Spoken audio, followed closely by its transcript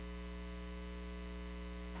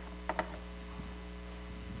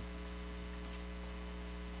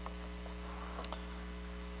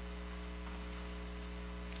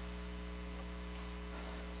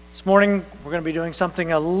This morning, we're going to be doing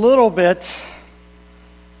something a little bit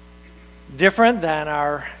different than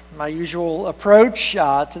my usual approach.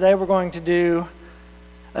 Today, we're going to do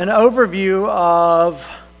an overview of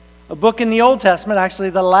a book in the Old Testament,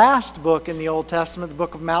 actually the last book in the Old Testament, the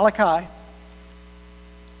book of Malachi.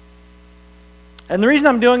 And the reason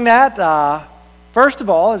I'm doing that, first of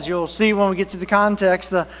all, as you'll see when we get to the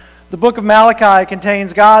context, the book of Malachi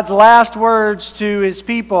contains God's last words to his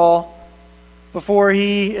people before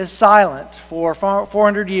he is silent for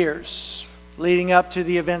 400 years, leading up to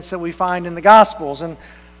the events that we find in the Gospels. And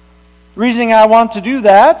the reason I want to do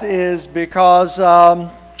that is because,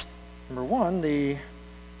 number one, the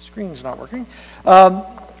screen's not working,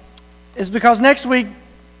 is because next week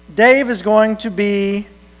Dave is going to be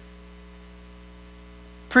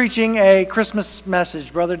preaching a Christmas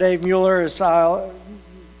message. Brother Dave Mueller is,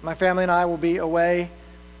 my family and I will be away.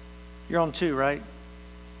 You're on 2, right?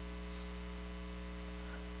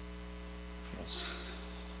 Yes.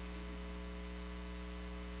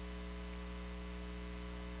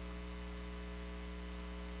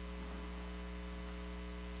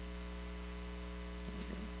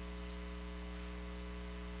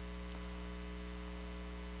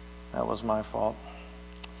 That was my fault.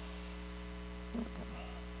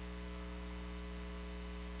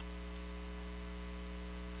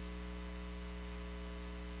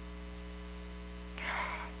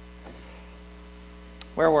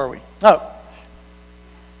 Where were we? Oh.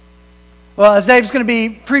 Well, as Dave's going to be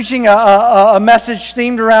preaching a message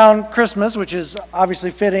themed around Christmas, which is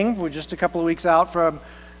obviously fitting. We're just a couple of weeks out from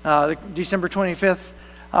December 25th.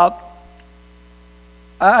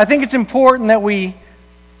 I think it's important that we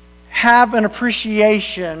have an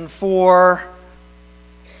appreciation for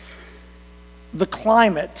the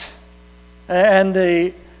climate and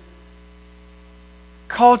the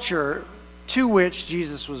culture to which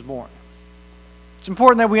Jesus was born. It's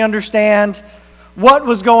important that we understand what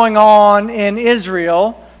was going on in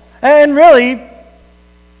Israel and really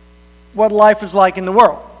what life was like in the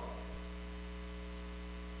world.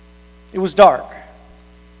 It was dark.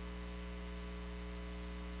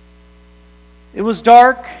 It was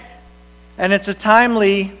dark, and it's a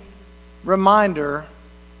timely reminder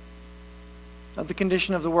of the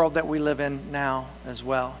condition of the world that we live in now as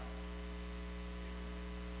well.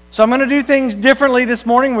 So I'm going to do things differently this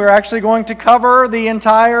morning. We're actually going to cover the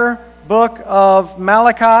entire book of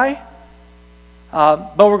Malachi,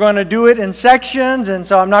 but we're going to do it in sections, and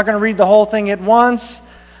so I'm not going to read the whole thing at once.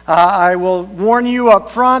 I will warn you up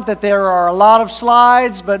front that there are a lot of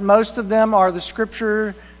slides, but most of them are the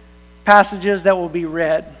scripture passages that will be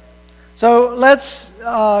read. So let's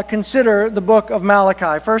consider the book of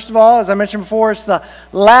Malachi. First of all, as I mentioned before, it's the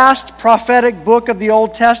last prophetic book of the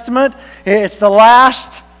Old Testament. It's the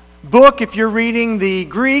last book. If you're reading the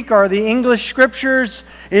Greek or the English scriptures,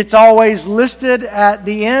 it's always listed at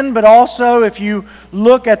the end, but also if you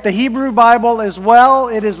look at the Hebrew Bible as well,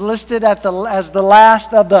 it is listed as the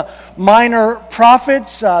last of the minor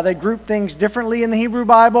prophets. They group things differently in the Hebrew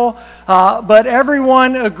Bible, but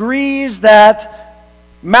everyone agrees that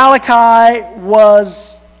Malachi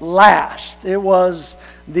was last. It was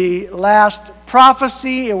the last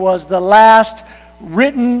prophecy. It was the last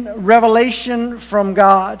written revelation from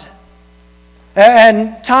God.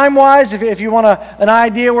 And time-wise, if you want an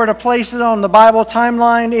idea where to place it on the Bible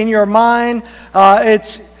timeline in your mind,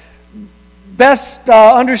 it's best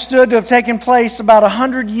understood to have taken place about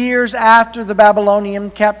 100 years after the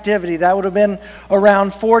Babylonian captivity. That would have been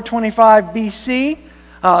around 425 BC.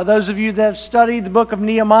 Those of you that have studied the book of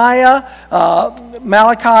Nehemiah,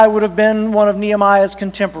 Malachi would have been one of Nehemiah's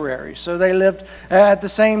contemporaries. So they lived at the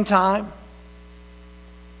same time.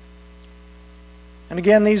 And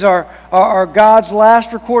again, these are God's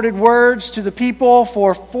last recorded words to the people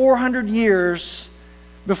for 400 years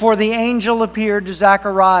before the angel appeared to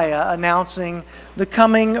Zechariah announcing the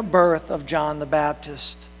coming birth of John the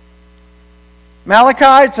Baptist.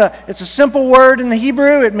 Malachi, it's a simple word in the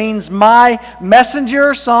Hebrew. It means my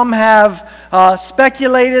messenger. Some have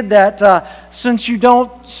speculated that since you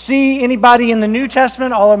don't see anybody in the New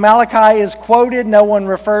Testament, although Malachi is quoted, no one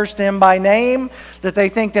refers to him by name, that they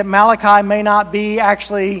think that Malachi may not be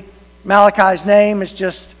actually Malachi's name. It's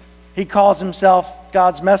just he calls himself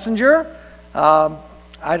God's messenger. I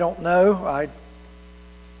don't know.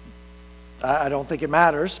 I don't think it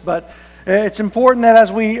matters, but it's important that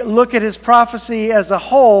as we look at his prophecy as a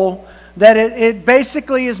whole, that it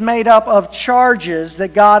basically is made up of charges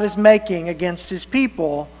that God is making against his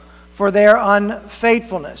people for their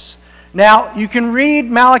unfaithfulness. Now, you can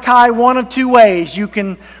read Malachi one of two ways. You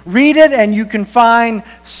can read it and you can find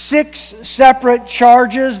 6 separate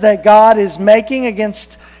charges that God is making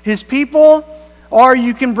against his people, or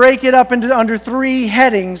you can break it up into under 3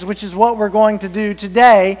 headings, which is what we're going to do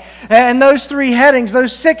today. And those 3 headings,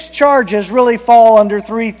 those 6 charges really fall under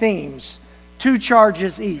 3 themes, 2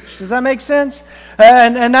 charges each. Does that make sense?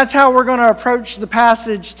 And that's how we're going to approach the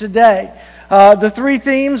passage today. The 3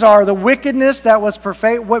 themes are the wickedness that was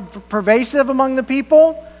pervasive among the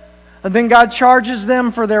people. And then God charges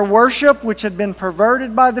them for their worship, which had been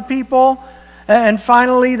perverted by the people. And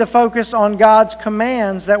finally, the focus on God's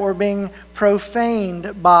commands that were being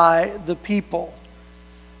profaned by the people.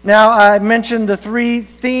 Now, I mentioned the 3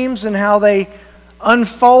 themes and how they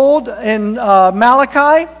unfold in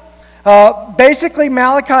Malachi. Basically,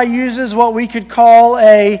 Malachi uses what we could call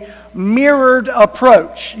a mirrored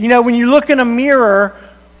approach. You know, when you look in a mirror,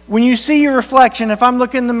 when you see your reflection, if I'm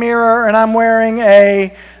looking in the mirror and I'm wearing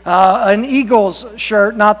an Eagles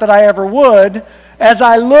shirt, not that I ever would, as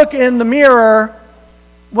I look in the mirror,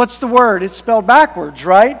 what's the word? It's spelled backwards,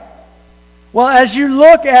 right? Well, as you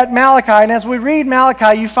look at Malachi, and as we read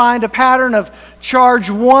Malachi, you find a pattern of charge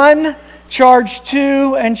 1, charge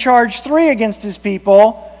 2, and charge 3 against his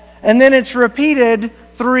people, and then it's repeated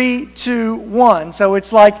 3, 2, 1. So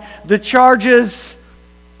it's like the charges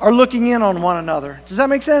are looking in on one another. Does that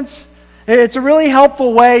make sense? It's a really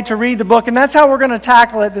helpful way to read the book, and that's how we're going to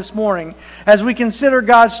tackle it this morning. As we consider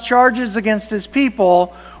God's charges against his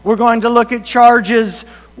people, we're going to look at charges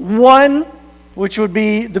 1, which would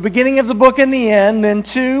be the beginning of the book and the end, then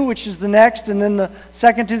 2, which is the next, and then the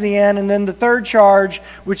second to the end, and then the third charge,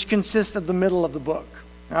 which consists of the middle of the book.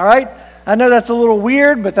 All right? I know that's a little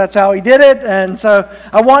weird, but that's how he did it. And so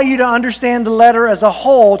I want you to understand the letter as a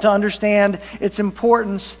whole, to understand its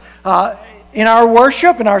importance in our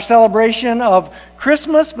worship, in our celebration of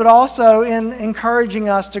Christmas, but also in encouraging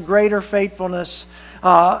us to greater faithfulness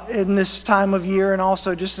in this time of year and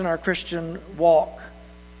also just in our Christian walk.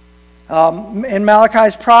 In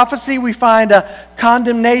Malachi's prophecy, we find a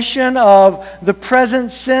condemnation of the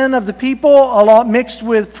present sin of the people, a lot mixed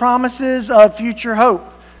with promises of future hope.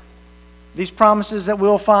 These promises that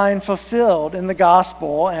we'll find fulfilled in the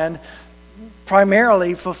gospel and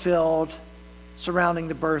primarily fulfilled surrounding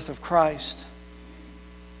the birth of Christ.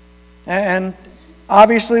 And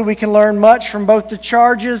obviously we can learn much from both the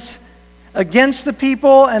charges against the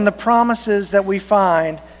people and the promises that we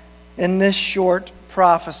find in this short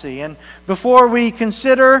prophecy. And before we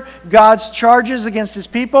consider God's charges against his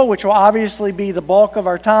people, which will obviously be the bulk of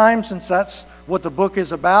our time since that's what the book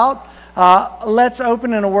is about, let's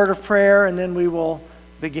open in a word of prayer and then we will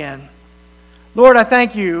begin. Lord, I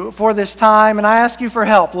thank you for this time and I ask you for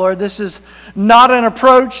help. Lord, this is not an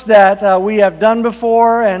approach that we have done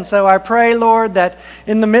before, and so I pray, Lord, that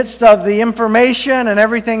in the midst of the information and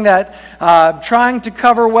everything that I'm trying to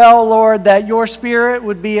cover well, Lord, that your Spirit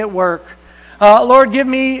would be at work. Lord, give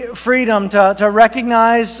me freedom to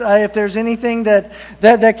recognize if there's anything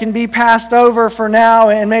that can be passed over for now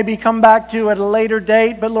and maybe come back to at a later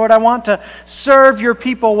date. But Lord, I want to serve your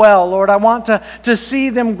people well. Lord, I want to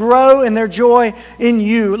see them grow in their joy in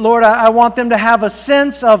you. Lord, I want them to have a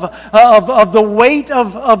sense of the weight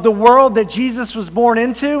of the world that Jesus was born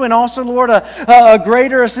into, and also, Lord, a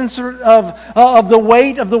greater sense of the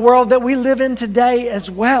weight of the world that we live in today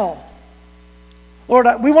as well. Lord,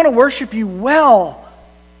 we want to worship you well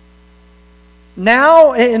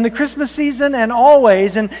now in the Christmas season and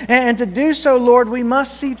always. And to do so, Lord, we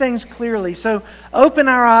must see things clearly. So open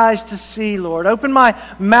our eyes to see, Lord. Open my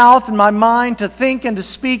mouth and my mind to think and to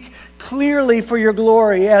speak clearly for your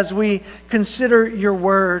glory as we consider your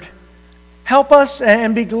word. Help us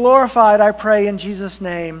and be glorified, I pray, in Jesus'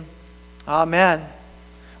 name. Amen.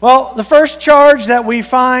 Well, the first charge that we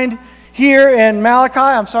find here in Malachi,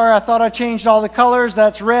 I'm sorry, I thought I changed all the colors.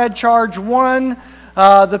 That's red, charge 1.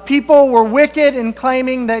 The people were wicked in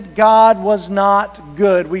claiming that God was not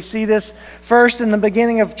good. We see this first in the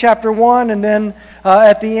beginning of chapter 1 and then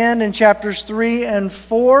at the end in chapters 3 and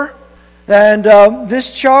 4. And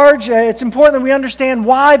this charge, it's important that we understand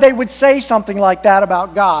why they would say something like that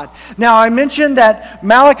about God. Now, I mentioned that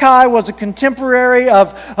Malachi was a contemporary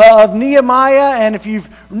of Nehemiah, and if you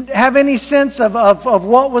have any sense of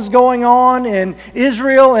what was going on in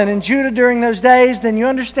Israel and in Judah during those days, then you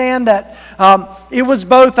understand that it was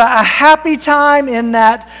both a happy time in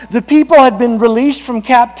that the people had been released from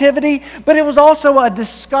captivity, but it was also a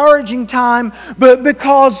discouraging time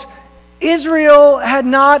because Israel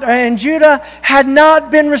and Judah had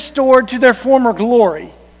not been restored to their former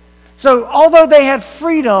glory. So although they had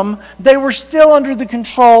freedom, they were still under the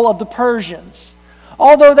control of the Persians.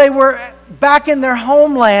 Although they were back in their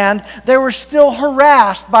homeland, they were still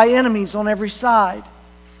harassed by enemies on every side.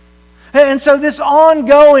 And so this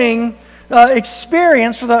ongoing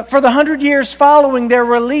experience for the 100 years following their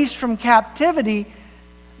release from captivity,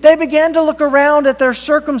 they began to look around at their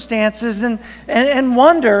circumstances and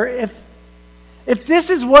wonder if this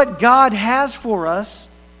is what God has for us,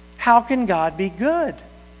 how can God be good?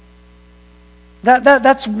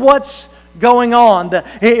 That's what's going on.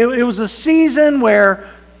 It was a season where,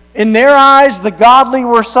 in their eyes, the godly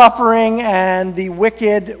were suffering and the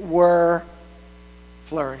wicked were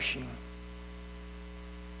flourishing.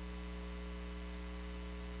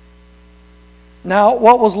 Now,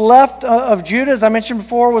 what was left of Judah, as I mentioned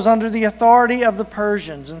before, was under the authority of the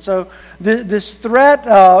Persians. And so this threat,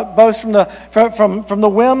 both from the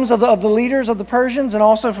whims of the leaders of the Persians and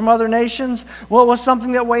also from other nations, was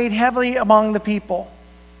something that weighed heavily among the people.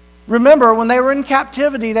 Remember, when they were in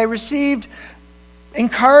captivity, they received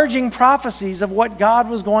encouraging prophecies of what God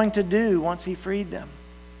was going to do once He freed them.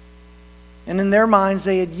 And in their minds,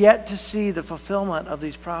 they had yet to see the fulfillment of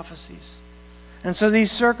these prophecies. And so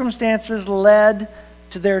these circumstances led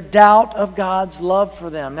to their doubt of God's love for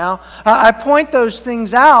them. Now, I point those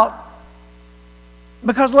things out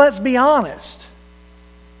because let's be honest.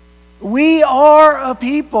 We are a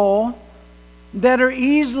people that are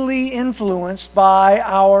easily influenced by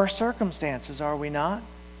our circumstances, are we not?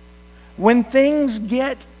 When things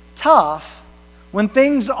get tough, when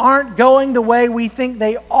things aren't going the way we think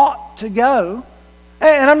they ought to go,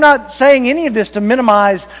 and I'm not saying any of this to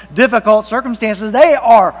minimize difficult circumstances. They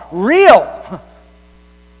are real.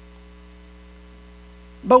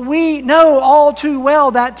 But we know all too well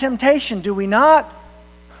that temptation, do we not?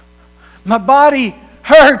 My body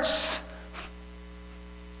hurts.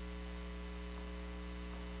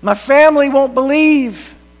 My family won't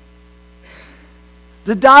believe.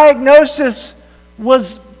 The diagnosis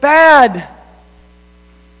was bad.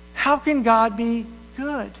 How can God be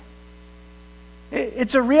good?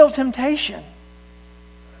 It's a real temptation.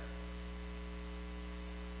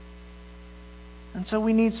 And so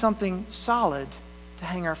we need something solid to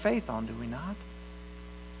hang our faith on, do we not?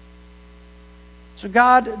 So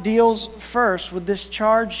God deals first with this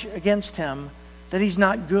charge against him that he's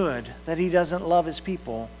not good, that he doesn't love his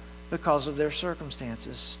people because of their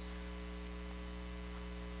circumstances.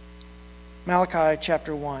 Malachi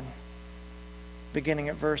chapter 1, beginning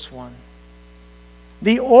at verse 1.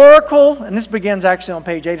 The oracle, and this begins actually on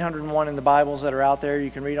page 801 in the Bibles that are out there. You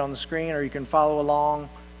can read on the screen or you can follow along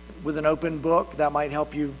with an open book. That might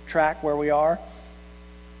help you track where we are.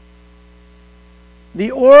 The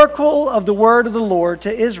oracle of the word of the Lord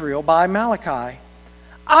to Israel by Malachi.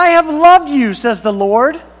 I have loved you, says the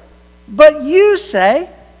Lord, but you say,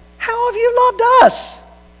 how have you loved us?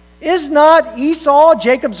 Is not Esau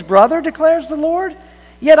Jacob's brother, declares the Lord?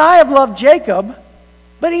 Yet I have loved Jacob,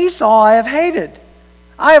 but Esau I have hated.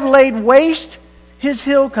 I have laid waste his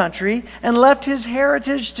hill country and left his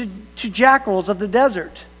heritage to jackals of the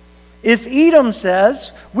desert. If Edom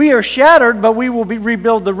says, we are shattered, but we will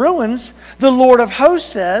rebuild the ruins, the Lord of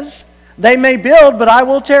hosts says, they may build, but I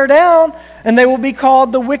will tear down, and they will be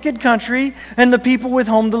called the wicked country, and the people with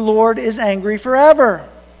whom the Lord is angry forever.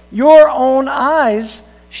 Your own eyes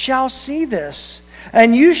shall see this,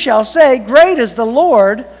 and you shall say, great is the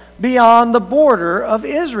Lord beyond the border of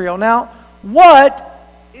Israel. Now, what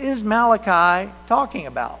is Malachi talking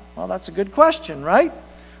about? Well, that's a good question, right?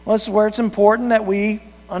 Well, this is where it's important that we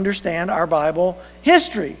understand our Bible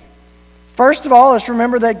history. First of all, let's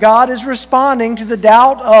remember that God is responding to the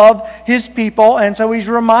doubt of his people, and so he's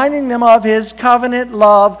reminding them of his covenant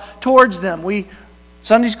love towards them.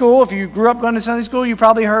 Sunday school, if you grew up going to Sunday school, you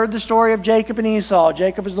probably heard the story of Jacob and Esau.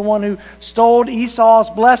 Jacob is the one who stole Esau's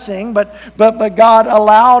blessing, but God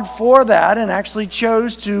allowed for that and actually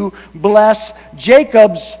chose to bless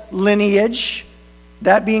Jacob's lineage,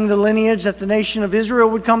 that being the lineage that the nation of Israel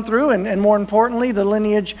would come through, and more importantly, the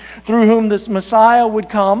lineage through whom this Messiah would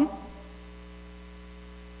come.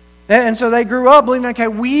 And so they grew up believing, okay,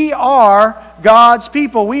 we are God's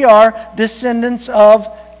people. We are descendants of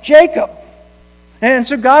Jacob. And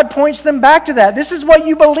so God points them back to that. This is what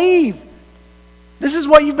you believe. This is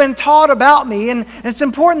what you've been taught about me. And it's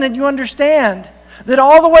important that you understand that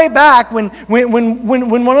all the way back when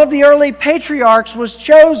one of the early patriarchs was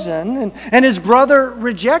chosen and his brother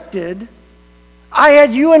rejected, I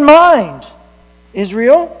had you in mind,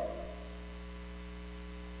 Israel.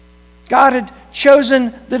 God had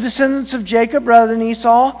chosen the descendants of Jacob rather than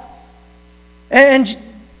Esau. And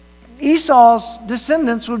Esau's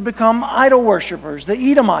descendants would become idol worshippers, the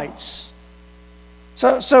Edomites.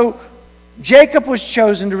 So Jacob was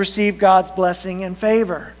chosen to receive God's blessing and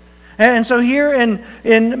favor. And so here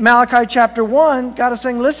in Malachi chapter 1, God is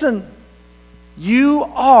saying, listen, you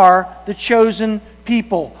are the chosen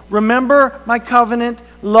people. Remember my covenant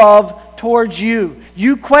love towards you.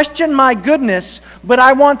 You question my goodness, but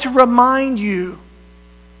I want to remind you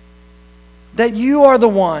that you are the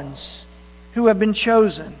ones who have been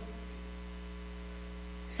chosen.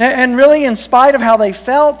 And really, in spite of how they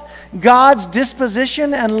felt, God's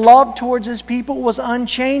disposition and love towards His people was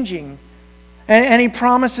unchanging. And He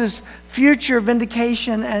promises future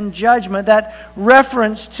vindication and judgment. That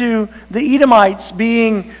reference to the Edomites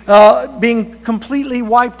being completely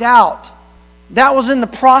wiped out, that was in the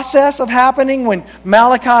process of happening when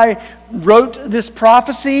Malachi wrote this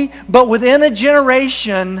prophecy. But within a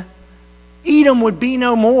generation, Edom would be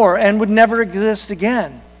no more and would never exist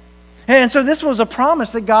again. And so this was a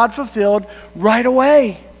promise that God fulfilled right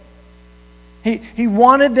away. He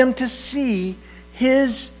wanted them to see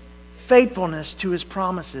His faithfulness to His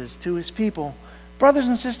promises, to His people. Brothers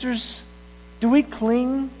and sisters, do we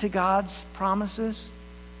cling to God's promises?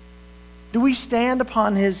 Do we stand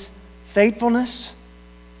upon His faithfulness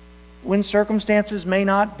when circumstances may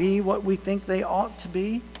not be what we think they ought to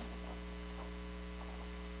be?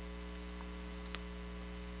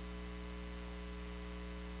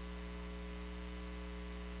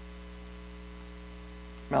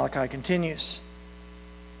 Malachi continues.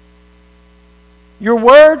 Your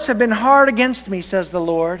words have been hard against me, says the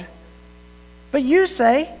Lord. But you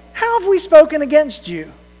say, how have we spoken against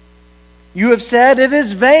you? You have said, it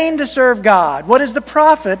is vain to serve God. What is the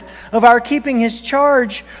profit of our keeping His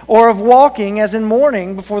charge or of walking as in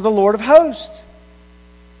mourning before the Lord of hosts?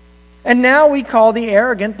 And now we call the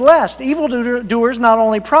arrogant blessed. Evildoers not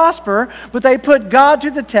only prosper, but they put God to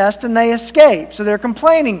the test and they escape. So they're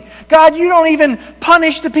complaining, God, you don't even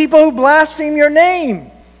punish the people who blaspheme your name.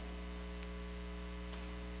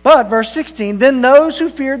 But, verse 16, then those who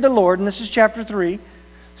feared the Lord, and this is chapter 3,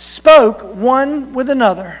 spoke one with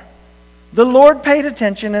another. The Lord paid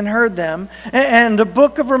attention and heard them, and a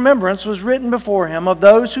book of remembrance was written before Him of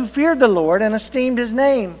those who feared the Lord and esteemed His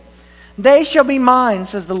name. They shall be mine,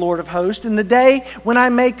 says the Lord of hosts, in the day when I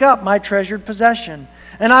make up my treasured possession.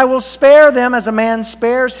 And I will spare them as a man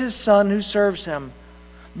spares his son who serves him.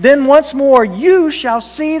 Then once more you shall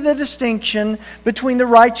see the distinction between the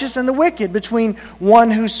righteous and the wicked, between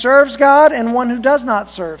one who serves God and one who does not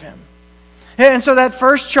serve Him. And so that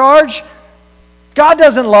first charge, God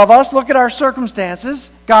doesn't love us. Look at our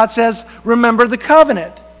circumstances. God says, remember the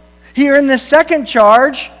covenant. Here in this second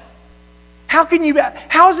charge,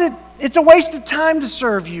 it's a waste of time to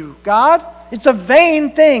serve you, God. It's a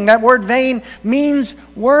vain thing. That word vain means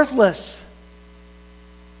worthless.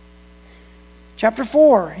 Chapter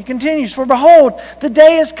 4, he continues, for behold, the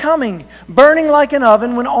day is coming, burning like an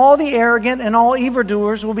oven, when all the arrogant and all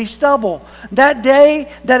evildoers will be stubble. That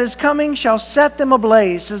day that is coming shall set them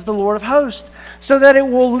ablaze, says the Lord of hosts, so that it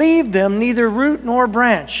will leave them neither root nor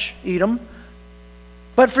branch, Edom.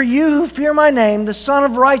 But for you who fear my name, the Son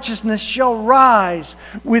of Righteousness shall rise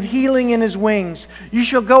with healing in His wings. You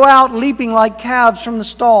shall go out leaping like calves from the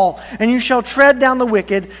stall, and you shall tread down the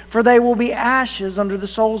wicked, for they will be ashes under the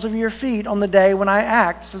soles of your feet on the day when I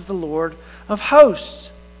act, says the Lord of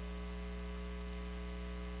hosts.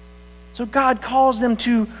 So God calls them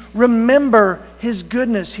to remember His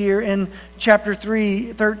goodness here in chapter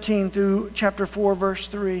 3, 13 through chapter 4, verse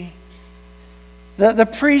 3. The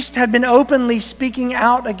priest had been openly speaking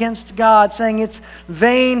out against God, saying it's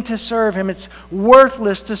vain to serve Him. It's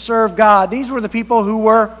worthless to serve God. These were the people who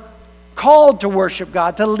were called to worship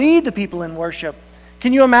God, to lead the people in worship.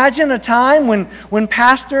 Can you imagine a time when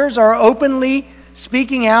pastors are openly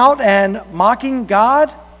speaking out and mocking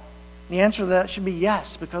God? The answer to that should be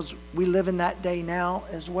yes, because we live in that day now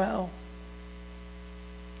as well.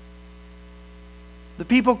 The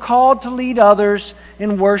people called to lead others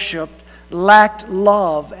in worship lacked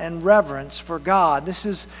love and reverence for God. This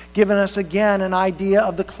has given us again an idea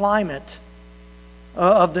of the climate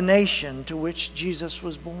of the nation to which Jesus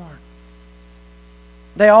was born.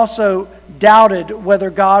 They also doubted whether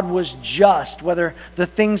God was just, whether the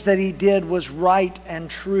things that He did were right and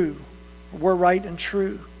true.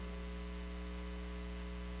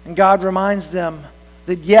 And God reminds them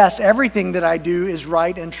that yes, everything that I do is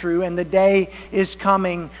right and true, and the day is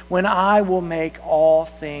coming when I will make all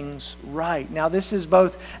things right. Now, this is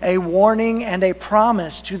both a warning and a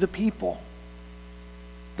promise to the people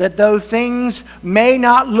that though things may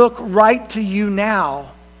not look right to you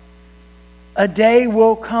now, a day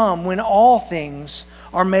will come when all things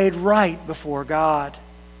are made right before God.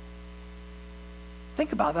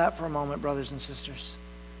 Think about that for a moment, brothers and sisters.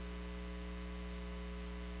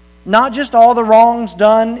 Not just all the wrongs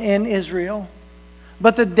done in Israel,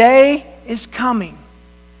 but the day is coming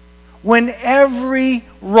when every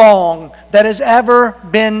wrong that has ever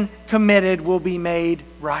been committed will be made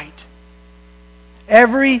right.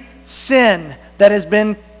 Every sin that has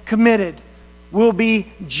been committed will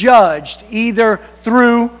be judged either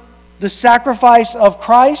through the sacrifice of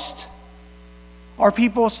Christ or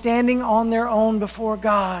people standing on their own before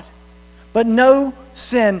God. But no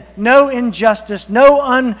sin, no injustice, no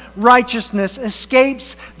unrighteousness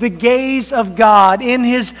escapes the gaze of God. In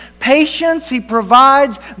His patience, He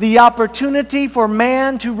provides the opportunity for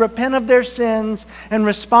man to repent of their sins and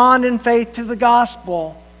respond in faith to the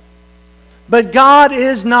gospel. But God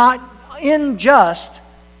is not unjust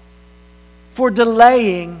for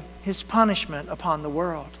delaying His punishment upon the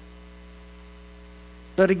world.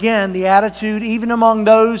 But again, the attitude, even among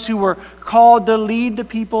those who were called to lead the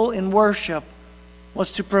people in worship,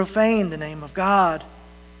 was to profane the name of God.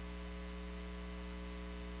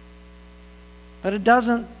 But it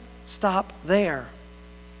doesn't stop there.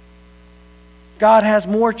 God has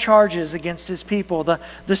more charges against His people.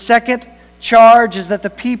 The second charge is that the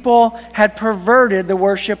people had perverted the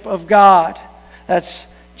worship of God. That's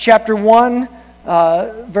chapter 1,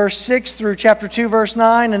 verse 6 through chapter 2, verse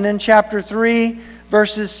 9, and then chapter 3,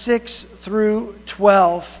 verses 6 through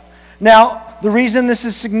 12. Now, the reason this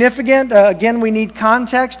is significant, again, we need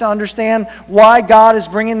context to understand why God is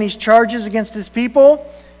bringing these charges against His people.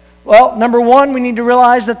 Well, number one, we need to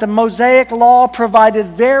realize that the Mosaic Law provided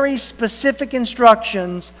very specific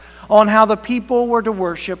instructions on how the people were to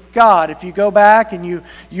worship God. If you go back and you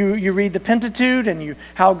read the Pentateuch and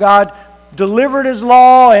how God delivered His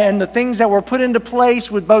law and the things that were put into place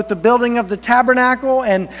with both the building of the tabernacle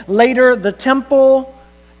and later the temple,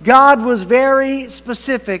 God was very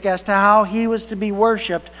specific as to how He was to be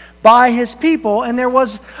worshipped by His people, and there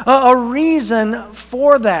was a reason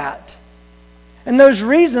for that. And those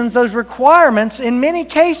reasons, those requirements, in many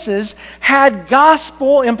cases, had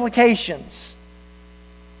gospel implications.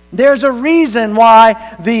 There's a reason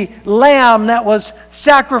why the lamb that was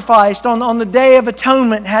sacrificed on the Day of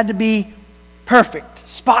Atonement had to be perfect,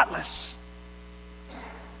 spotless.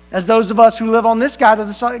 As those of us who live on this side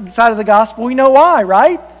of the gospel, we know why,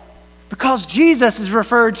 right? Because Jesus is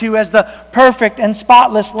referred to as the perfect and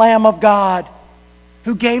spotless Lamb of God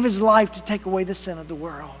who gave His life to take away the sin of the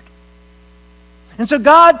world. And so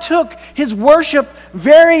God took His worship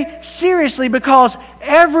very seriously because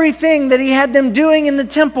everything that He had them doing in the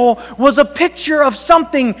temple was a picture of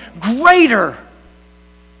something greater.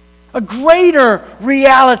 A greater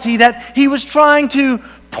reality that He was trying to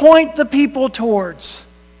point the people towards.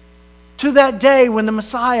 To that day when the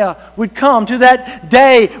Messiah would come. To that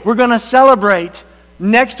day we're going to celebrate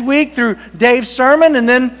next week through Dave's sermon. And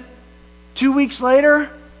then 2 weeks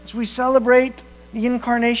later as we celebrate the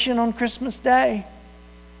incarnation on Christmas Day.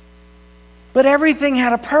 But everything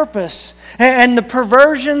had a purpose. And the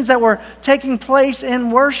perversions that were taking place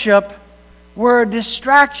in worship were a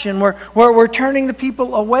distraction. We're turning the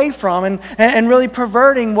people away from and really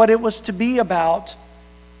perverting what it was to be about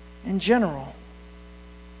in general.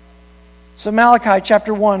 So Malachi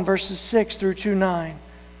chapter 1 verses 6 through 2:9.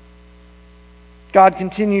 God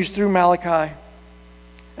continues through Malachi.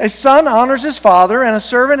 A son honors his father and a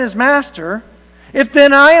servant his master. If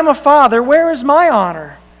then I am a father, where is my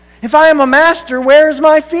honor? If I am a master, where is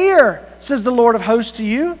my fear? Says the Lord of hosts to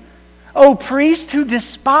you. O priest who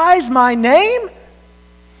despise my name?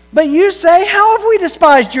 But you say, how have we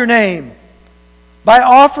despised your name? By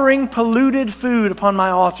offering polluted food upon my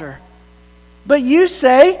altar. But you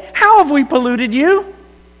say, how have we polluted you?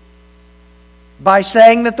 By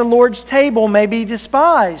saying that the Lord's table may be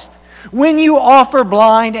despised. When you offer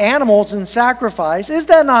blind animals in sacrifice, is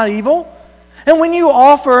that not evil? And when you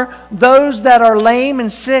offer those that are lame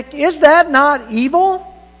and sick, is that not evil?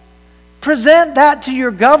 Present that to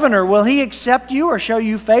your governor. Will he accept you or show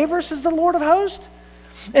you favor, says the Lord of hosts?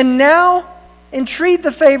 And now entreat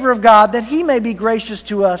the favor of God that He may be gracious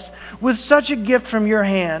to us with such a gift from your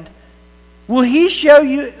hand. Will He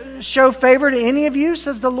show favor to any of you,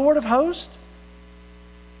 says the Lord of hosts?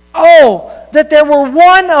 Oh, that there were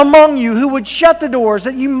one among you who would shut the doors,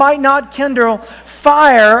 that you might not kindle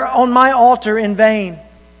fire on my altar in vain.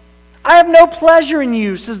 I have no pleasure in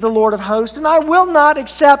you, says the Lord of hosts, and I will not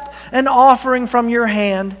accept an offering from your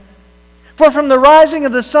hand. For from the rising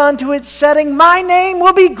of the sun to its setting, my name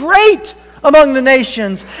will be great among the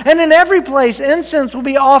nations, and in every place incense will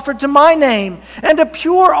be offered to my name, and a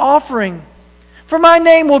pure offering. For my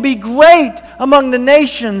name will be great among the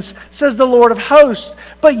nations, says the Lord of hosts.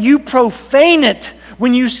 But you profane it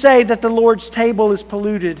when you say that the Lord's table is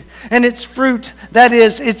polluted, and its fruit, that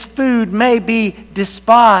is, its food, may be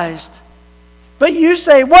despised. But you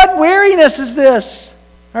say, what weariness is this?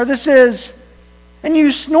 Or this is, and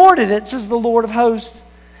you snorted it, says the Lord of hosts.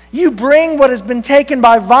 You bring what has been taken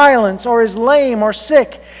by violence or is lame or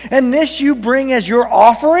sick, and this you bring as your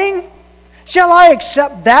offering? Shall I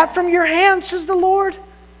accept that from your hand, says the Lord?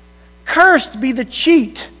 Cursed be the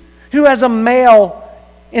cheat who has a male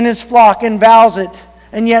in his flock and vows it,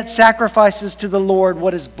 and yet sacrifices to the Lord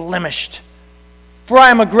what is blemished. For I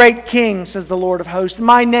am a great king, says the Lord of hosts.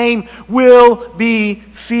 My name will be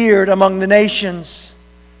feared among the nations.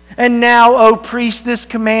 And now, O priest, this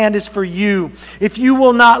command is for you. If you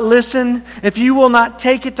will not listen, if you will not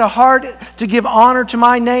take it to heart to give honor to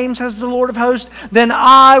my name, says the Lord of hosts, then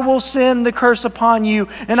I will send the curse upon you,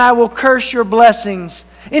 and I will curse your blessings.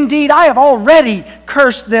 Indeed, I have already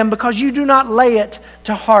cursed them because you do not lay it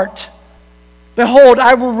to heart. Behold,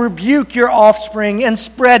 I will rebuke your offspring and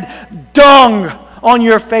spread dung on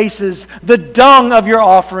your faces, the dung of your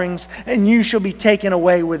offerings, and you shall be taken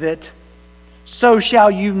away with it. So shall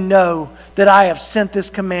you know that I have sent this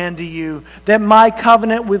command to you, that my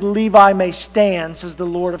covenant with Levi may stand, says the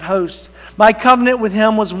Lord of hosts. My covenant with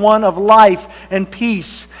him was one of life and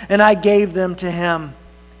peace, and I gave them to him.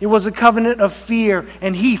 It was a covenant of fear,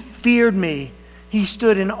 and he feared me. He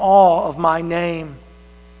stood in awe of my name.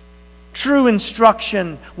 True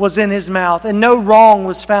instruction was in his mouth, and no wrong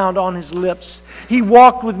was found on his lips. He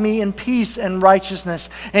walked with me in peace and righteousness,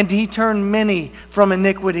 and he turned many from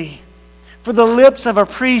iniquity. For the lips of a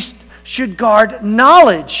priest should guard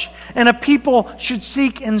knowledge, and a people should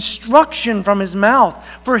seek instruction from his mouth.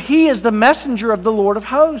 For he is the messenger of the Lord of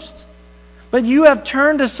hosts. But you have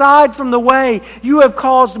turned aside from the way. You have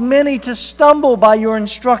caused many to stumble by your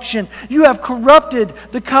instruction. You have corrupted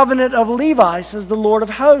the covenant of Levi, says the Lord of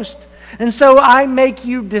hosts. And so I make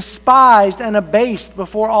you despised and abased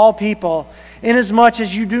before all people, inasmuch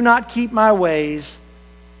as you do not keep my ways,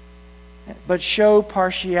 but show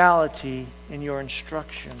partiality in your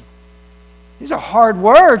instruction. These are hard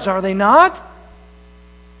words, are they not?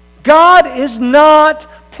 God is not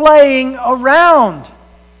playing around.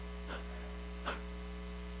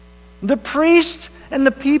 The priest and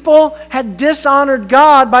the people had dishonored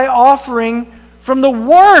God by offering from the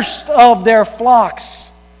worst of their flocks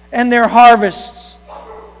and their harvests.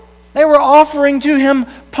 They were offering to him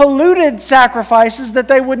polluted sacrifices that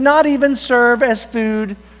they would not even serve as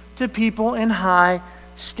food to people in high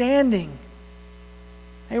standing.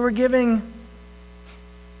 They were giving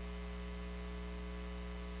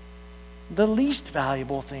the least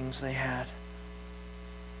valuable things they had.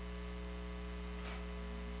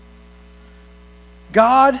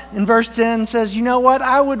 God, in verse 10, says, you know what?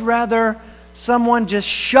 I would rather someone just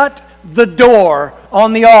shut the door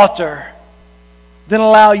on the altar than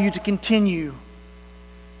allow you to continue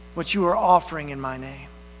what you are offering in my name.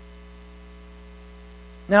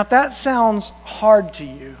 Now, if that sounds hard to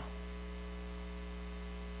you,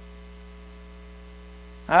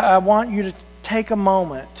 I want you to take a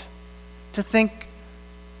moment to think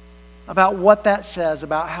about what that says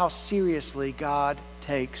about how seriously God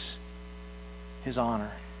takes his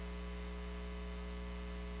honor.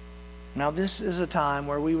 Now, this is a time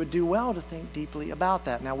where we would do well to think deeply about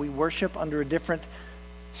that. Now, we worship under a different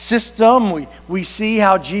system. We see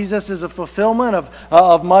how Jesus is a fulfillment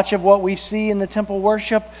of much of what we see in the temple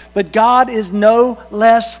worship. But God is no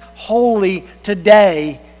less holy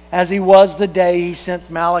today as he was the day he sent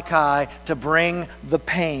Malachi to bring the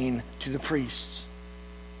pain to the priests.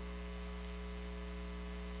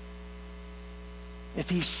 If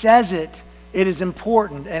he says it, it is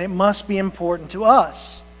important, and it must be important to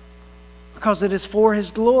us, because it is for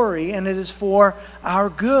his glory and it is for our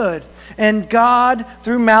good. And God,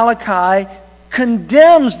 through Malachi,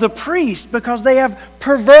 condemns the priests because they have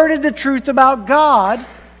perverted the truth about God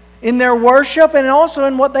in their worship and also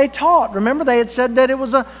in what they taught. Remember, they had said that it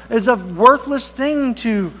was a worthless thing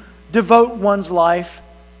to devote one's life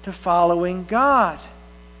to following God.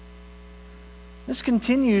 This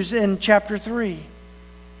continues in chapter 3,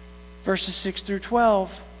 verses 6 through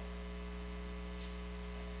 12.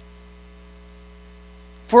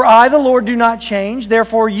 For I, the Lord, do not change.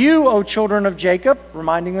 Therefore you, O children of Jacob,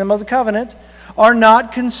 reminding them of the covenant, are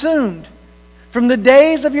not consumed. From the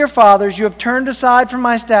days of your fathers you have turned aside from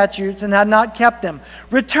my statutes and had not kept them.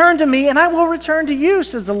 Return to me, and I will return to you,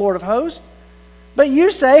 says the Lord of hosts. But you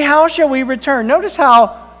say, how shall we return? Notice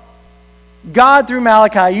how God, through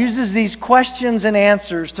Malachi, uses these questions and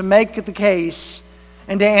answers to make the case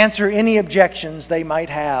and to answer any objections they might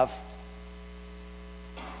have.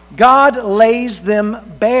 God lays them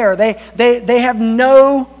bare. They have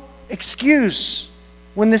no excuse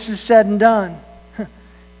when this is said and done.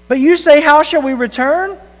 But you say, how shall we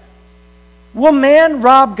return? Will man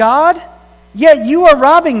rob God? Yet you are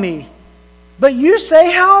robbing me. But you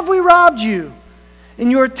say, how have we robbed you? In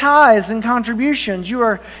your tithes and contributions, you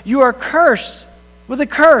are cursed with a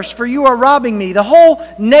curse, for you are robbing me, the whole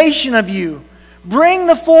nation of you. Bring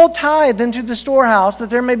the full tithe into the storehouse, that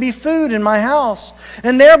there may be food in my house,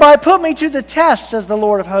 and thereby put me to the test, says the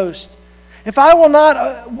Lord of hosts. If I will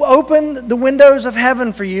not open the windows of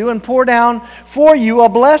heaven for you and pour down for you a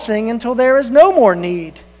blessing until there is no more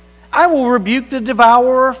need, I will rebuke the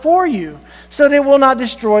devourer for you, so that it will not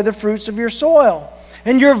destroy the fruits of your soil.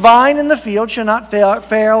 And your vine in the field shall not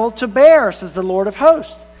fail to bear, says the Lord of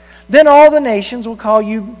hosts. Then all the nations will call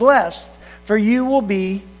you blessed, for you will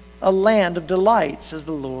be a land of delight, says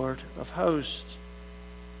the Lord of hosts.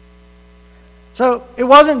 So it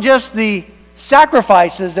wasn't just the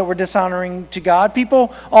sacrifices that were dishonoring to God.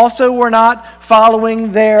 People also were not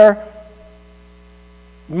following their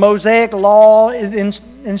Mosaic law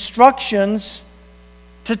instructions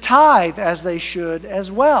to tithe as they should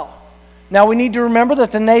as well. Now we need to remember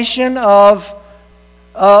that the nation of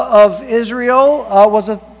Israel was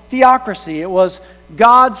a theocracy. It was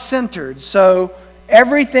God-centered. So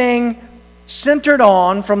everything centered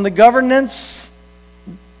on, from the governance,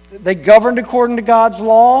 they governed according to God's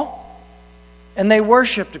law, and they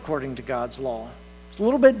worshiped according to God's law. It's a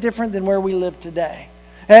little bit different than where we live today.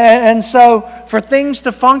 And so for things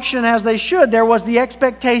to function as they should, there was the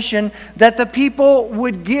expectation that the people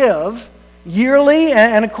would give yearly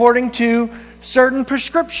and according to certain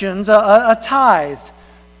prescriptions a tithe.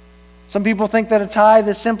 Some people think that a tithe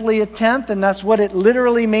is simply a tenth, and that's what it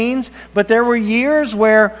literally means. But there were years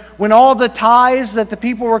when all the tithes that the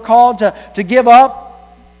people were called to give up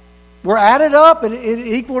were added up, it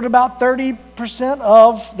equaled about 30%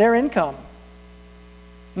 of their income.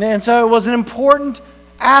 And so it was an important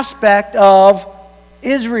aspect of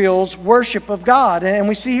Israel's worship of God. And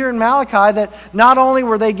we see here in Malachi that not only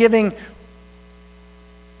were they giving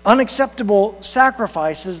unacceptable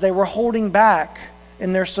sacrifices, they were holding back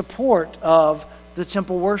in their support of the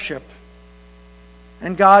temple worship.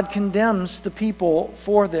 And God condemns the people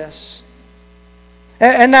for this.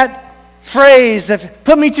 And that phrase, that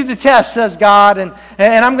put me to the test, says God, and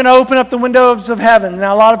I'm going to open up the windows of heaven.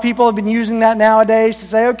 Now, a lot of people have been using that nowadays to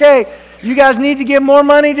say, okay, you guys need to give more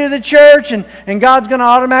money to the church, and God's going to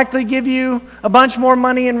automatically give you a bunch more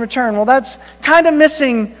money in return. Well, that's kind of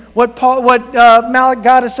missing what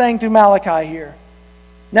God is saying through Malachi here.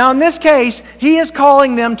 Now, in this case, He is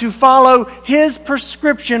calling them to follow His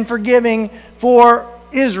prescription for giving for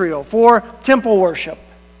Israel, for temple worship.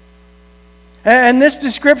 And this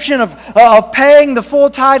description of paying the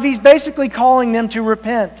full tithe, He's basically calling them to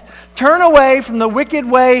repent. Turn away from the wicked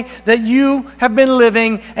way that you have been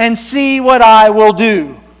living and see what I will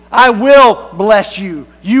do. I will bless you.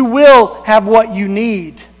 You will have what you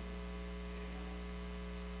need.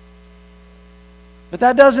 But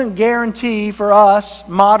that doesn't guarantee for us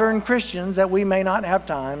modern Christians that we may not have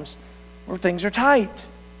times where things are tight.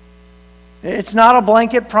 It's not a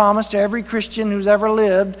blanket promise to every Christian who's ever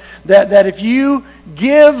lived that if you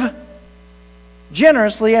give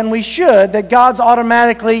generously, and we should, that God's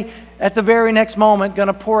automatically at the very next moment going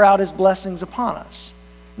to pour out His blessings upon us.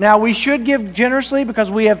 Now, we should give generously because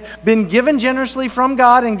we have been given generously from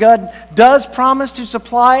God, and God does promise to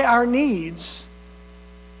supply our needs.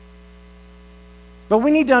 But we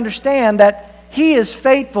need to understand that He is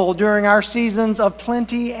faithful during our seasons of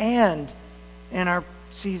plenty and in our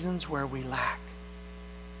seasons where we lack.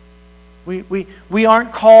 We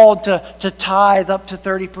aren't called to tithe up to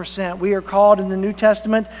 30%. We are called in the New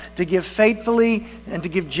Testament to give faithfully and to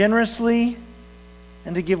give generously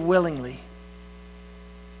and to give willingly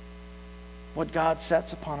what God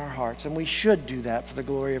sets upon our hearts. And we should do that for the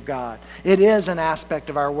glory of God. It is an aspect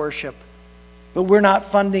of our worship, but we're not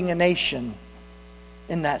funding a nation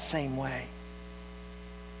in that same way.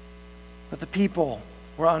 But the people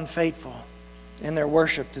were unfaithful in their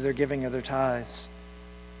worship to their giving of their tithes.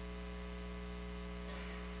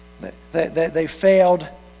 They failed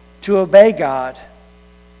to obey God.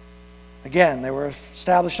 Again, they were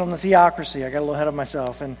established on the theocracy. I got a little ahead of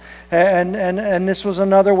myself. And this was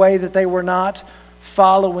another way that they were not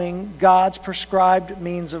following God's prescribed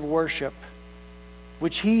means of worship,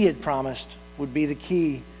 which He had promised would be the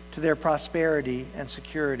key to their prosperity and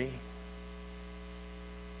security.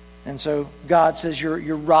 And so God says, you're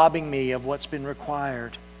robbing me of what's been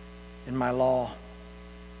required in my law.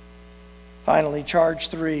 Finally, charge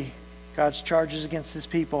 3, God's charges against His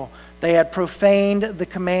people. They had profaned the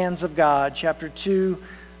commands of God. Chapter 2,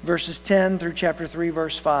 verses 10 through chapter 3,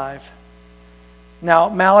 verse 5. Now,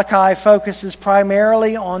 Malachi focuses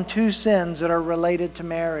primarily on 2 sins that are related to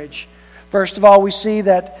marriage. First of all, we see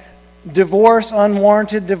that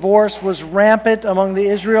unwarranted divorce was rampant among the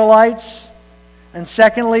Israelites. And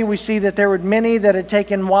secondly, we see that there were many that had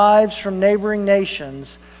taken wives from neighboring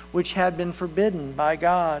nations, which had been forbidden by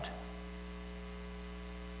God.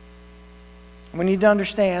 We need to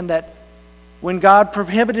understand that when God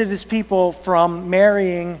prohibited His people from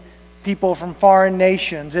marrying people from foreign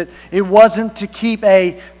nations, it wasn't to keep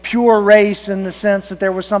a pure race in the sense that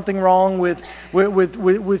there was something wrong with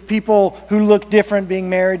people who looked different being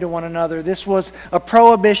married to one another. This was a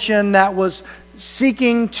prohibition that was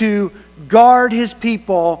seeking to guard His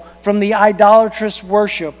people from the idolatrous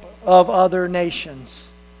worship of other nations.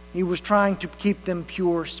 He was trying to keep them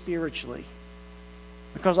pure spiritually,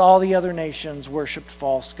 because all the other nations worshipped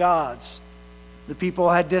false gods. The people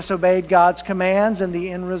had disobeyed God's commands, and the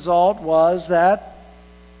end result was that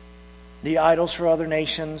the idols for other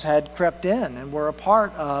nations had crept in and were a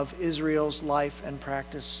part of Israel's life and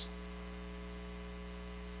practice.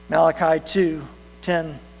 Malachi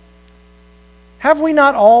 2:10. Have we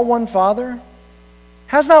not all one Father?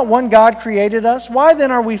 Has not one God created us? Why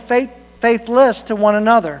then are we faithless to one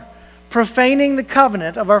another, profaning the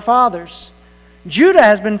covenant of our fathers? Judah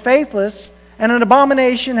has been faithless, and an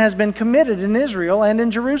abomination has been committed in Israel and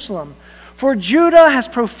in Jerusalem. For Judah has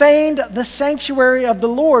profaned the sanctuary of the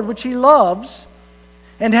Lord, which he loves,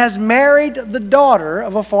 and has married the daughter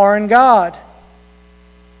of a foreign god.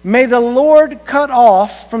 May the Lord cut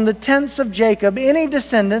off from the tents of Jacob any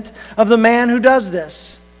descendant of the man who does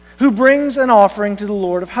this, who brings an offering to the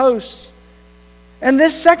Lord of hosts. And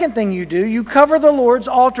this second thing you do, you cover the Lord's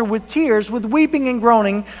altar with tears, with weeping and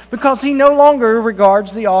groaning, because He no longer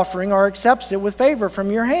regards the offering or accepts it with favor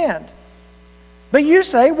from your hand. But you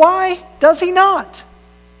say, why does He not?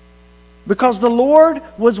 Because the Lord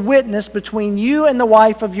was witness between you and the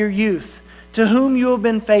wife of your youth, to whom you have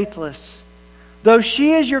been faithless, though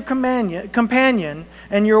she is your companion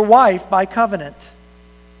and your wife by covenant.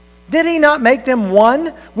 Did He not make them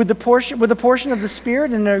one with a portion of the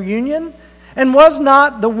Spirit in their union? And was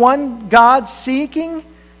not the one God seeking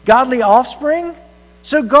godly offspring?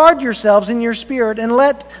 So guard yourselves in your spirit, and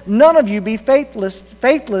let none of you be faithless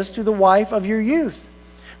to the wife of your youth.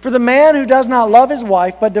 For the man who does not love his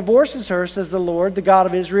wife, but divorces her, says the Lord, the God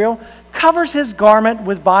of Israel, covers his garment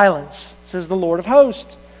with violence, says the Lord of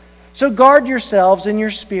hosts. So guard yourselves in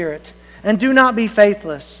your spirit, and do not be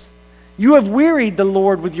faithless. You have wearied the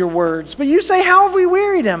Lord with your words. But you say, how have we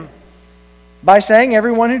wearied Him? By saying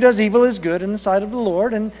everyone who does evil is good in the sight of the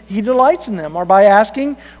Lord, and He delights in them, or by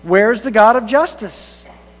asking, where is the God of justice?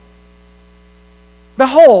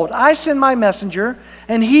 Behold, I send my messenger,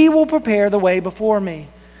 and he will prepare the way before me.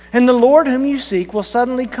 And the Lord whom you seek will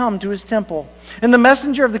suddenly come to His temple. And the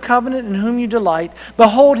messenger of the covenant in whom you delight,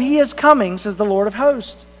 behold, He is coming, says the Lord of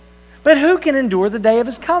hosts. But who can endure the day of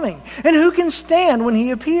His coming? And who can stand when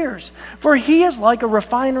He appears? For He is like a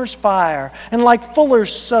refiner's fire, and like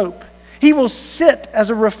fuller's soap. He will sit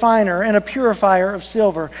as a refiner and a purifier of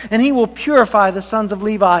silver, and He will purify the sons of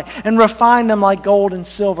Levi and refine them like gold and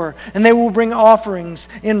silver, and they will bring offerings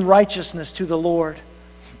in righteousness to the Lord.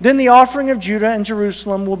 Then the offering of Judah and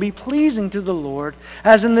Jerusalem will be pleasing to the Lord,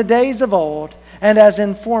 as in the days of old and as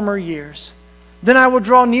in former years. Then I will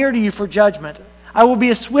draw near to you for judgment. I will be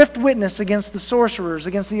a swift witness against the sorcerers,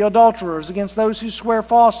 against the adulterers, against those who swear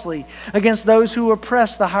falsely, against those who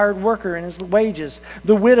oppress the hired worker in his wages,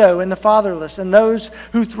 the widow and the fatherless, and those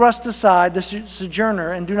who thrust aside the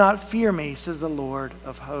sojourner and do not fear me, says the Lord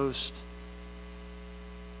of hosts.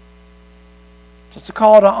 So it's a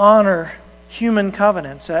call to honor human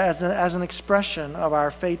covenants as an expression of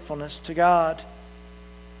our faithfulness to God.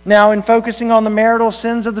 Now, in focusing on the marital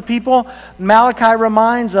sins of the people, Malachi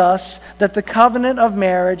reminds us that the covenant of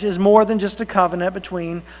marriage is more than just a covenant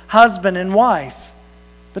between husband and wife,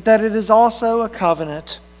 but that it is also a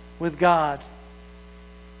covenant with God.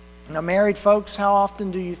 Now, married folks, how often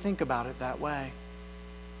do you think about it that way?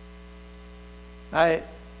 I'm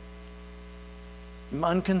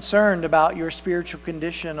unconcerned about your spiritual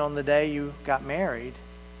condition on the day you got married,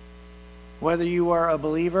 whether you are a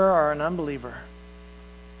believer or an unbeliever.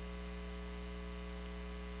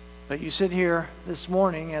 But you sit here this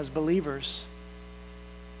morning as believers.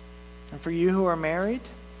 And for you who are married,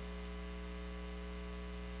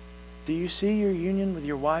 do you see your union with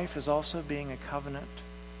your wife as also being a covenant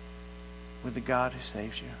with the God who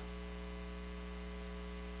saves you?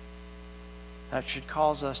 That should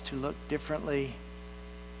cause us to look differently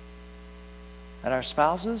at our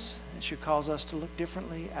spouses. It should cause us to look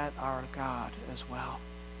differently at our God as well.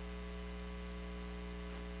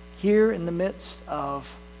 Here in the midst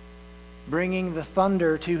of bringing the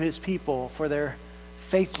thunder to His people for their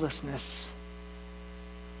faithlessness,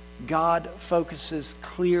 God focuses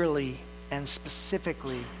clearly and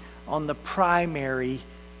specifically on the primary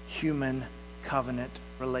human covenant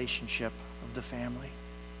relationship of the family,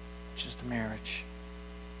 which is the marriage.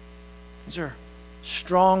 These are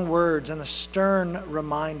strong words and a stern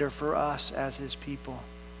reminder for us as His people.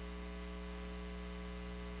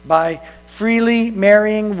 By freely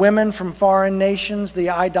marrying women from foreign nations, the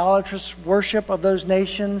idolatrous worship of those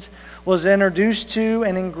nations was introduced to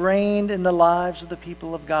and ingrained in the lives of the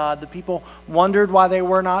people of God. The people wondered why they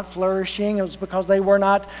were not flourishing. It was because they were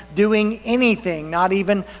not doing anything, not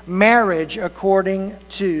even marriage, according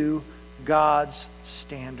to God's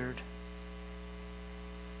standard.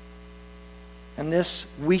 And this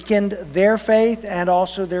weakened their faith and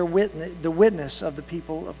also the witness of the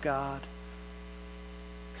people of God.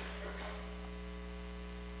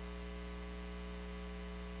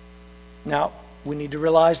 Now, we need to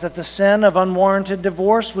realize that the sin of unwarranted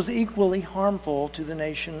divorce was equally harmful to the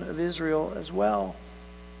nation of Israel as well.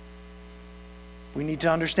 We need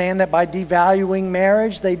to understand that by devaluing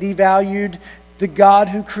marriage, they devalued the God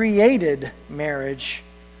who created marriage,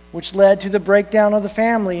 which led to the breakdown of the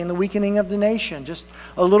family and the weakening of the nation. Just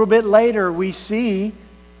a little bit later, we see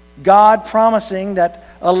God promising that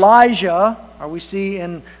Elijah, or we see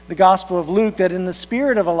in the Gospel of Luke that in the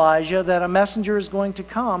spirit of Elijah, that a messenger is going to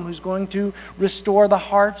come who's going to restore the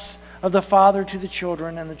hearts of the father to the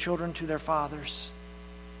children and the children to their fathers.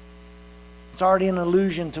 It's already an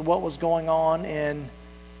allusion to what was going on in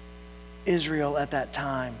Israel at that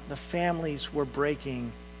time. The families were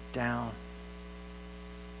breaking down.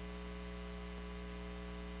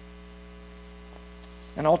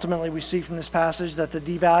 And ultimately, we see from this passage that the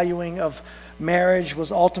devaluing of marriage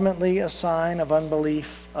was ultimately a sign of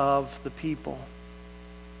unbelief of the people.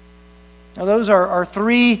 Now, those are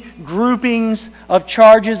three groupings of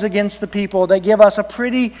charges against the people. They give us a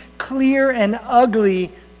pretty clear and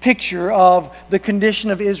ugly picture of the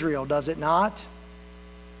condition of Israel, does it not?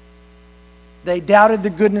 They doubted the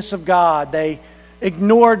goodness of God. They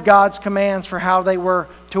ignored God's commands for how they were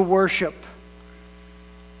to worship.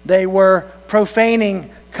 They were profaning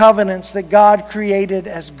covenants that God created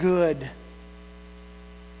as good.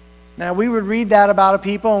 Now, we would read that about a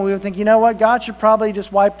people and we would think, you know what, God should probably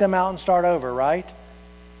just wipe them out and start over, right?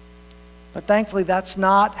 But thankfully, that's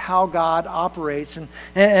not how God operates.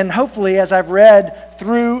 And hopefully, as I've read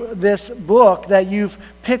through this book, that you've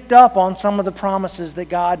picked up on some of the promises that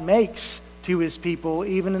God makes to His people,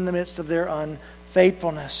 even in the midst of their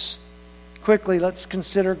unfaithfulness. Quickly, let's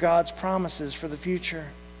consider God's promises for the future.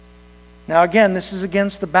 Now again, this is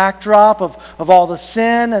against the backdrop of all the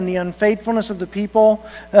sin and the unfaithfulness of the people.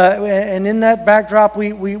 And in that backdrop,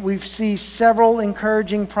 we see several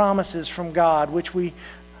encouraging promises from God,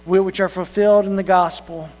 which are fulfilled in the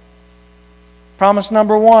gospel. Promise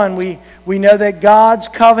number one, we know that God's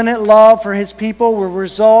covenant love for His people will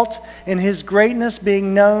result in His greatness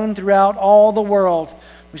being known throughout all the world.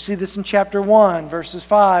 We see this in chapter 1, verses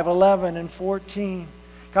 5, 11, and 14.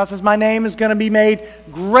 God says, my name is going to be made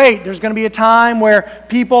great. There's going to be a time where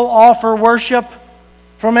people offer worship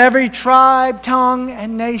from every tribe, tongue,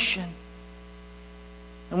 and nation.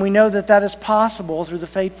 And we know that that is possible through the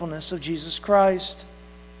faithfulness of Jesus Christ.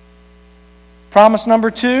 Promise number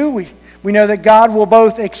 2, we know that God will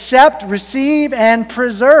both accept, receive, and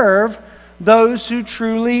preserve those who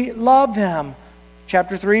truly love Him.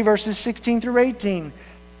 Chapter 3, verses 16 through 18.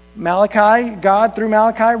 God through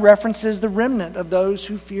Malachi references the remnant of those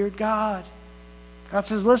who feared God. God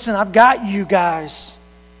says, listen, I've got you guys.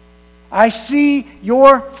 I see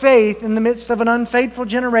your faith in the midst of an unfaithful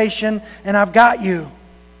generation, and I've got you.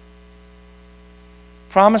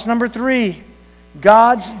 Promise number 3,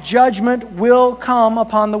 God's judgment will come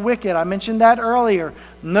upon the wicked. I mentioned that earlier.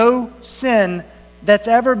 No sin that's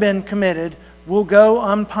ever been committed will go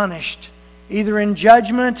unpunished, either in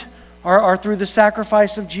judgment or through the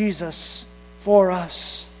sacrifice of Jesus for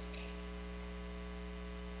us.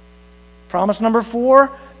 Promise number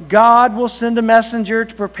 4, God will send a messenger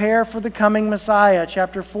to prepare for the coming Messiah.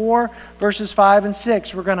 Chapter 4, verses 5 and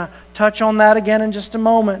 6. We're going to touch on that again in just a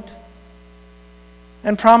moment.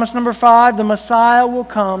 And promise number 5, the Messiah will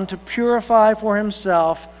come to purify for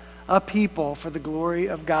Himself a people for the glory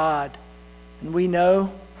of God. And we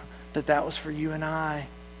know that that was for you and I.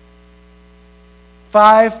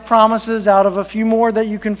 5 promises out of a few more that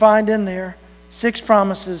you can find in there. 6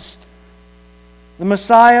 promises. The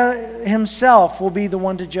Messiah Himself will be the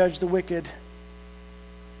one to judge the wicked.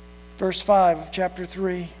 Verse 5 of chapter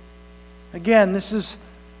 3. Again, this is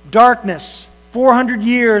darkness. 400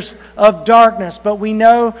 years of darkness, but we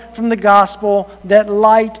know from the gospel that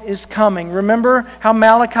light is coming. Remember how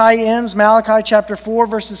Malachi ends? Malachi chapter 4,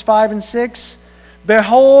 verses 5 and 6.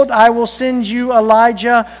 Behold, I will send you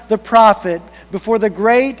Elijah the prophet before the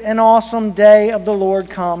great and awesome day of the Lord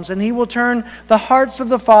comes, and he will turn the hearts of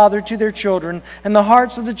the father to their children, and the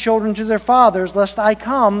hearts of the children to their fathers, lest I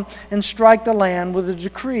come and strike the land with a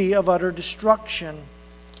decree of utter destruction.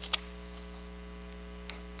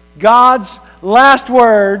 God's last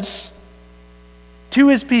words to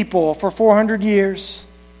his people for 400 years.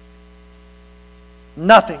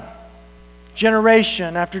 Nothing.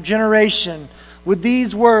 Generation after generation with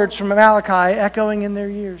these words from Malachi echoing in their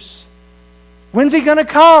ears. When's he going to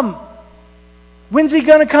come? When's he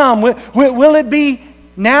going to come? Will it be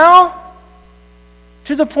now?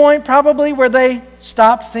 To the point probably where they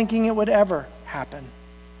stopped thinking it would ever happen.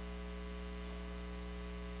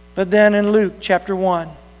 But then in Luke chapter 1,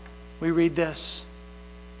 we read this.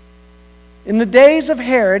 In the days of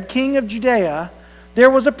Herod, king of Judea, there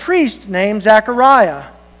was a priest named Zechariah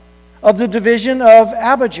of the division of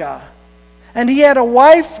Abijah. And he had a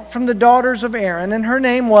wife from the daughters of Aaron, and her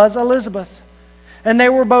name was Elizabeth. And they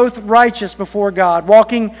were both righteous before God,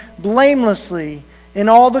 walking blamelessly in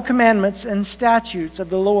all the commandments and statutes of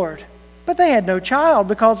the Lord. But they had no child,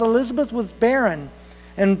 because Elizabeth was barren,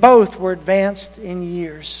 and both were advanced in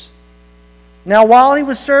years. Now while he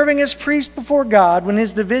was serving as priest before God, when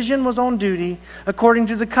his division was on duty, according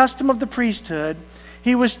to the custom of the priesthood,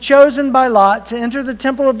 he was chosen by lot to enter the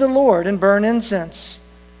temple of the Lord and burn incense.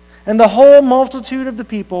 And the whole multitude of the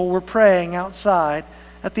people were praying outside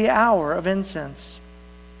at the hour of incense.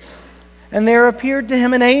 And there appeared to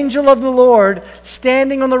him an angel of the Lord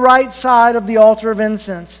standing on the right side of the altar of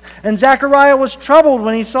incense. And Zechariah was troubled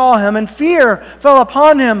when he saw him, and fear fell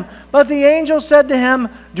upon him. But the angel said to him,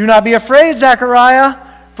 "Do not be afraid, Zechariah,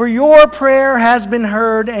 for your prayer has been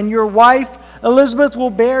heard, and your wife Elizabeth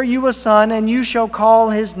will bear you a son, and you shall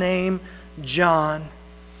call his name John.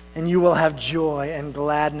 And you will have joy and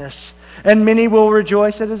gladness, and many will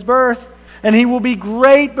rejoice at his birth. And he will be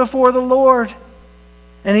great before the Lord.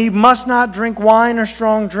 And he must not drink wine or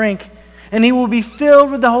strong drink. And he will be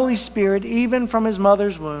filled with the Holy Spirit even from his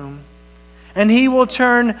mother's womb. And he will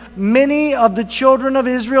turn many of the children of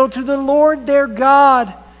Israel to the Lord their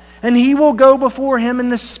God. And he will go before him in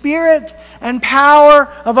the spirit and power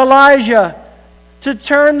of Elijah, to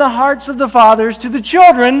turn the hearts of the fathers to the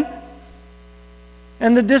children,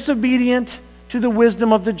 and the disobedient to the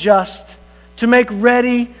wisdom of the just, to make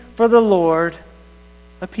ready for the Lord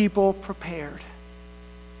a people prepared."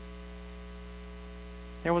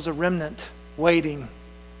 There was a remnant waiting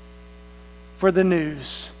for the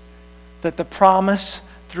news that the promise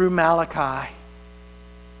through Malachi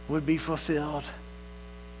would be fulfilled.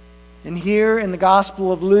 And here in the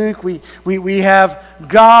Gospel of Luke, we have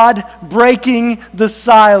God breaking the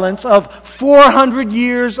silence of 400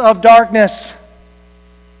 years of darkness,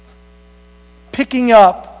 picking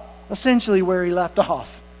up essentially where he left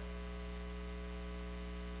off.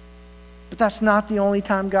 But that's not the only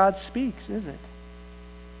time God speaks, is it?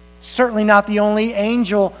 Certainly not the only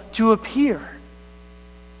angel to appear.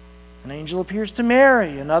 An angel appears to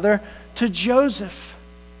Mary, another to Joseph.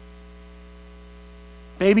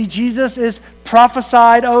 Baby Jesus is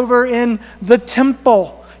prophesied over in the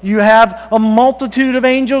temple. You have a multitude of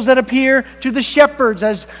angels that appear to the shepherds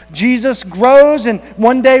as Jesus grows and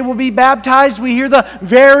one day will be baptized. We hear the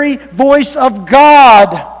very voice of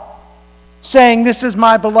God saying, "This is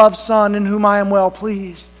my beloved Son in whom I am well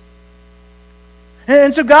pleased."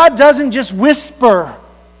 And so God doesn't just whisper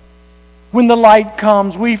when the light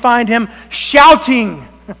comes. We find him shouting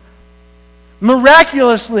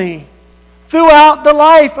miraculously throughout the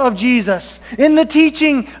life of Jesus, in the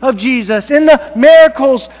teaching of Jesus, in the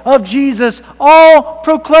miracles of Jesus, all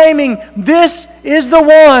proclaiming, "This is the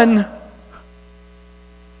one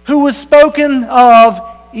who was spoken of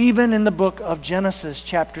even in the book of Genesis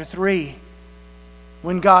chapter 3,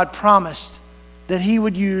 when God promised that he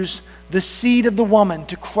would use the seed of the woman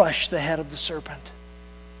to crush the head of the serpent."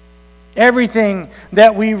 Everything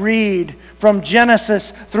that we read from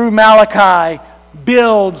Genesis through Malachi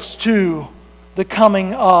builds to the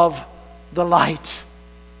coming of the light.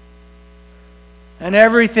 And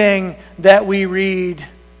everything that we read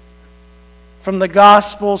from the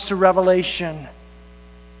Gospels to Revelation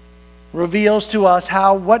reveals to us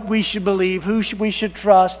what we should believe, we should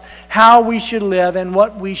trust, how we should live, and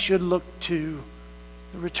what we should look to: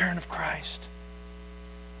 the return of Christ.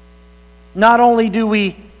 Not only do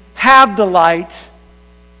we have the light,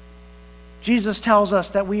 Jesus tells us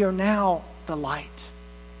that we are now the light.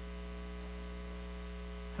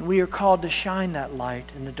 And we are called to shine that light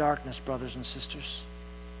in the darkness, brothers and sisters.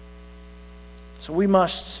 So we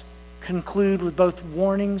must conclude with both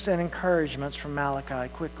warnings and encouragements from Malachi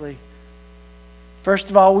quickly.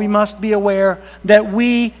 First of all, we must be aware that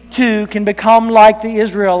we too can become like the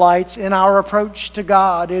Israelites in our approach to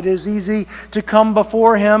God. It is easy to come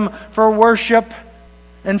before Him for worship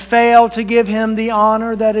and fail to give Him the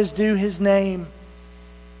honor that is due His name.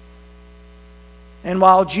 And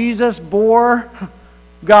while Jesus bore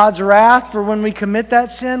God's wrath for when we commit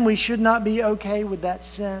that sin, we should not be okay with that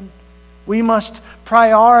sin. We must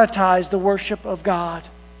prioritize the worship of God.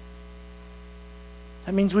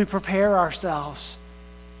 That means we prepare ourselves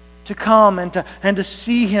to come and to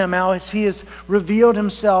see Him as He has revealed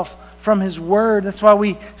Himself from His Word. That's why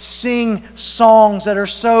we sing songs that are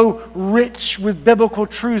so rich with biblical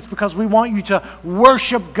truth, because we want you to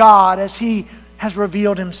worship God as He has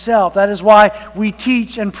revealed Himself. That is why we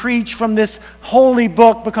teach and preach from this holy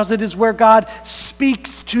book, because it is where God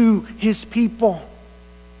speaks to His people.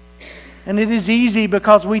 And it is easy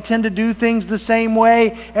because we tend to do things the same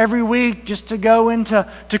way every week, just to go into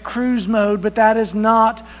cruise mode. But that is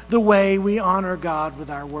not the way we honor God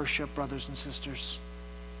with our worship, brothers and sisters.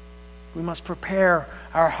 We must prepare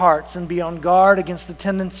our hearts and be on guard against the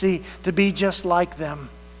tendency to be just like them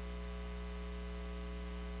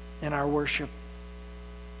in our worship.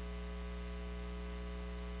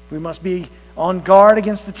 We must be on guard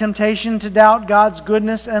against the temptation to doubt God's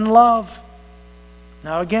goodness and love.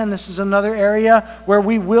 Now again, this is another area where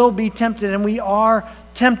we will be tempted, and we are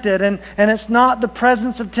tempted. And it's not the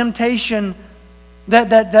presence of temptation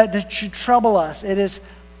that should trouble us. It is,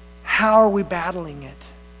 how are we battling it?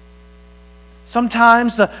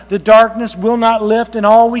 Sometimes the darkness will not lift, and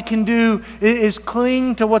all we can do is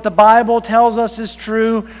cling to what the Bible tells us is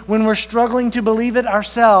true when we're struggling to believe it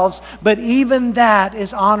ourselves. But even that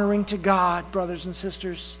is honoring to God, brothers and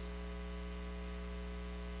sisters.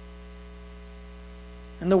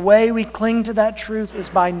 And the way we cling to that truth is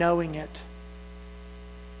by knowing it.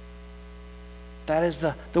 That is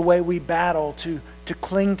the way we battle to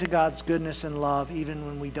cling to God's goodness and love, even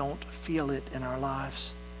when we don't feel it in our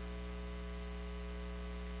lives.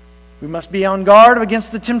 We must be on guard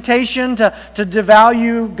against the temptation to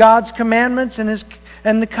devalue God's commandments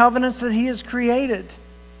and the covenants that He has created.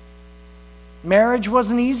 Marriage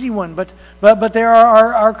was an easy one, but there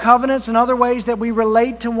are covenants and other ways that we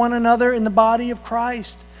relate to one another in the body of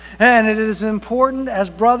Christ. And it is important as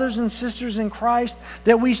brothers and sisters in Christ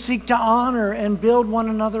that we seek to honor and build one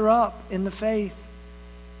another up in the faith.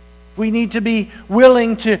 We need to be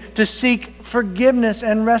willing to seek forgiveness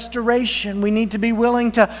and restoration. We need to be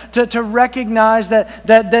willing to recognize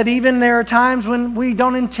that even there are times when we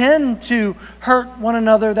don't intend to hurt one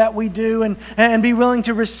another, that we do, and be willing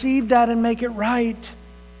to receive that and make it right.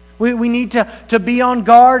 We need to be on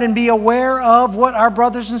guard and be aware of what our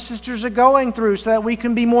brothers and sisters are going through, so that we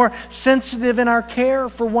can be more sensitive in our care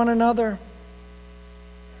for one another.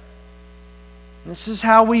 This is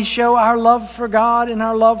how we show our love for God and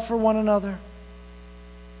our love for one another.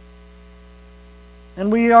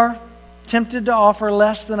 And we are tempted to offer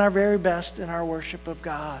less than our very best in our worship of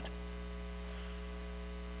God.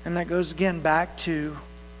 And that goes again back to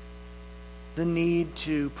the need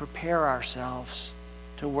to prepare ourselves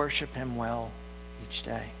to worship Him well each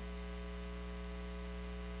day.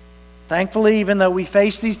 Thankfully, even though we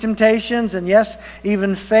face these temptations, and yes,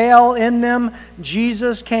 even fail in them,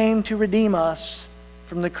 Jesus came to redeem us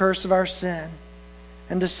from the curse of our sin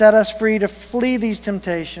and to set us free to flee these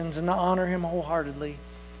temptations and to honor Him wholeheartedly.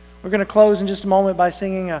 We're going to close in just a moment by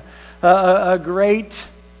singing a great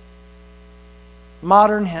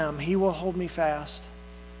modern hymn, "He Will Hold Me Fast."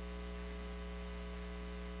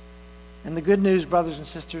 And the good news, brothers and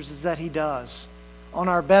sisters, is that He does. On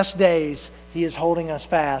our best days, He is holding us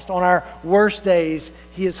fast. On our worst days,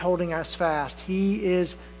 He is holding us fast. He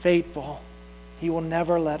is faithful. He will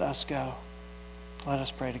never let us go. Let us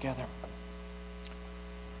pray together.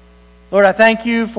 Lord, I thank You for